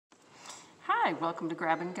Hi, welcome to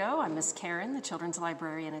Grab and Go. I'm Miss Karen, the children's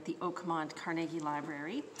librarian at the Oakmont Carnegie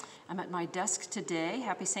Library. I'm at my desk today.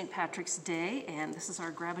 Happy St. Patrick's Day, and this is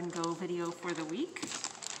our Grab and Go video for the week.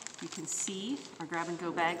 You can see our Grab and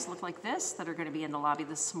Go bags look like this that are going to be in the lobby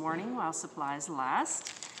this morning while supplies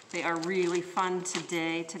last. They are really fun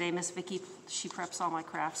today. Today, Miss Vicki, she preps all my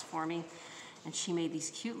crafts for me, and she made these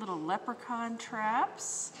cute little leprechaun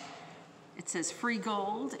traps. It says free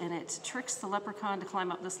gold, and it tricks the leprechaun to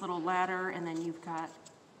climb up this little ladder, and then you've got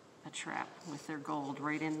a trap with their gold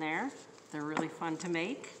right in there. They're really fun to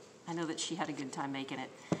make. I know that she had a good time making it.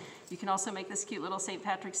 You can also make this cute little St.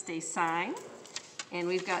 Patrick's Day sign, and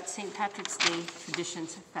we've got St. Patrick's Day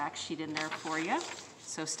traditions fact sheet in there for you.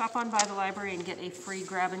 So stop on by the library and get a free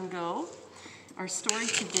grab and go. Our story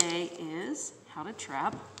today is how to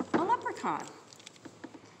trap a leprechaun.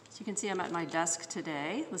 So you can see I'm at my desk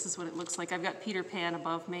today. This is what it looks like. I've got Peter Pan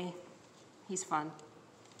above me. He's fun.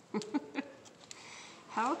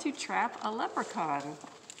 How to trap a leprechaun.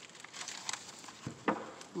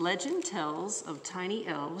 Legend tells of tiny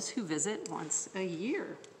elves who visit once a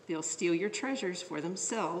year. They'll steal your treasures for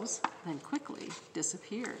themselves, then quickly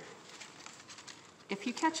disappear. If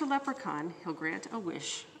you catch a leprechaun, he'll grant a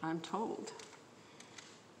wish, I'm told.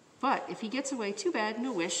 But if he gets away, too bad,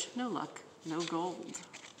 no wish, no luck, no gold.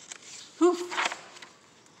 Poof!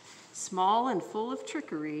 Small and full of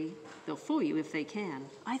trickery, they'll fool you if they can.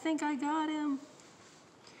 I think I got him.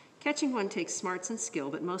 Catching one takes smarts and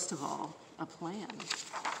skill, but most of all, a plan.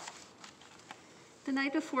 The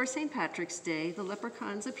night before St. Patrick's Day, the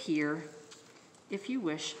leprechauns appear. If you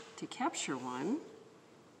wish to capture one,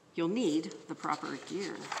 you'll need the proper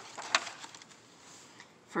gear.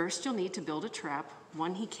 First, you'll need to build a trap,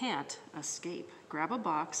 one he can't escape. Grab a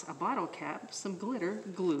box, a bottle cap, some glitter,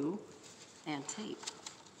 glue, and tape.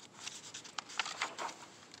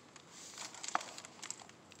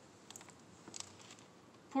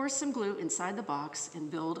 Pour some glue inside the box and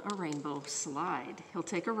build a rainbow slide. He'll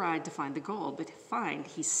take a ride to find the gold, but find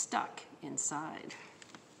he's stuck inside.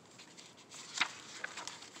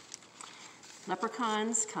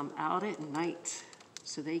 Leprechauns come out at night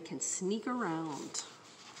so they can sneak around.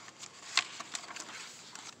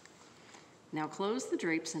 Now close the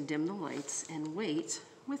drapes and dim the lights and wait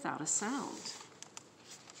without a sound.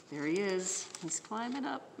 There he is. He's climbing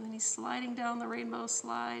up and he's sliding down the rainbow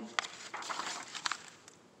slide.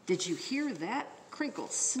 Did you hear that? Crinkle,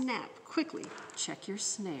 snap, quickly check your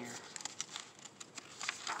snare.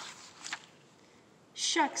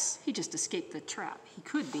 Shucks, he just escaped the trap. He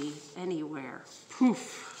could be anywhere.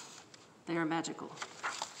 Poof, they are magical.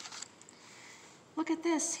 Look at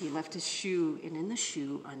this, he left his shoe, and in the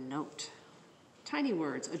shoe a note. Tiny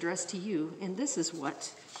words addressed to you, and this is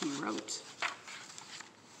what he wrote.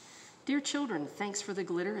 Dear children, thanks for the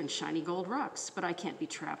glitter and shiny gold rocks, but I can't be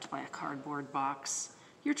trapped by a cardboard box.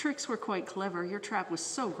 Your tricks were quite clever, your trap was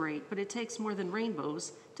so great, but it takes more than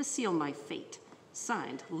rainbows to seal my fate.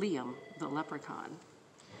 Signed, Liam the Leprechaun.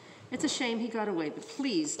 It's a shame he got away, but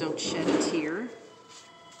please don't shed a tear.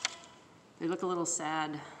 They look a little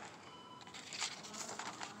sad.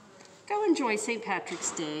 Go enjoy St.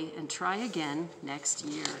 Patrick's Day and try again next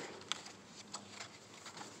year.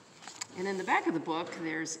 And in the back of the book,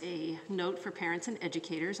 there's a note for parents and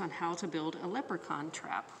educators on how to build a leprechaun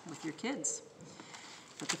trap with your kids.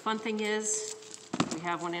 But the fun thing is, we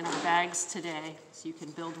have one in our bags today, so you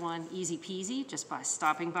can build one easy peasy just by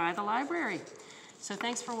stopping by the library. So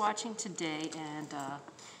thanks for watching today, and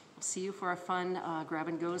we'll see you for a fun grab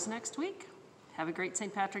and goes next week. Have a great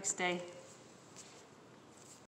St. Patrick's Day.